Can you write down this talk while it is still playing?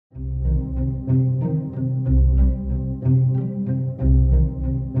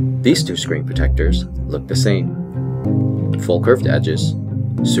These two screen protectors look the same. Full curved edges,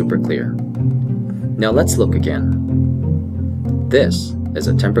 super clear. Now let's look again. This is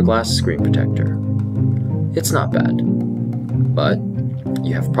a tempered glass screen protector. It's not bad, but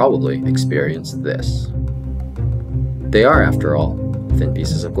you have probably experienced this. They are, after all, thin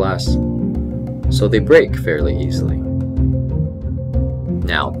pieces of glass, so they break fairly easily.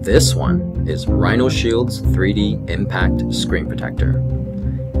 Now this one is RhinoShield's 3D Impact Screen Protector.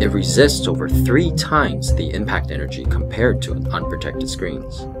 It resists over 3 times the impact energy compared to unprotected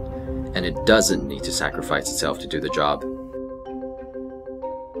screens, and it doesn't need to sacrifice itself to do the job.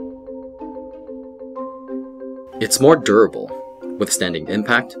 It's more durable, withstanding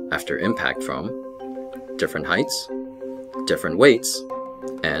impact after impact from different heights, different weights,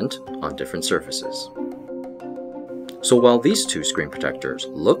 and on different surfaces. So while these two screen protectors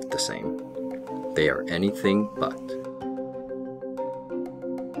look the same, they are anything but.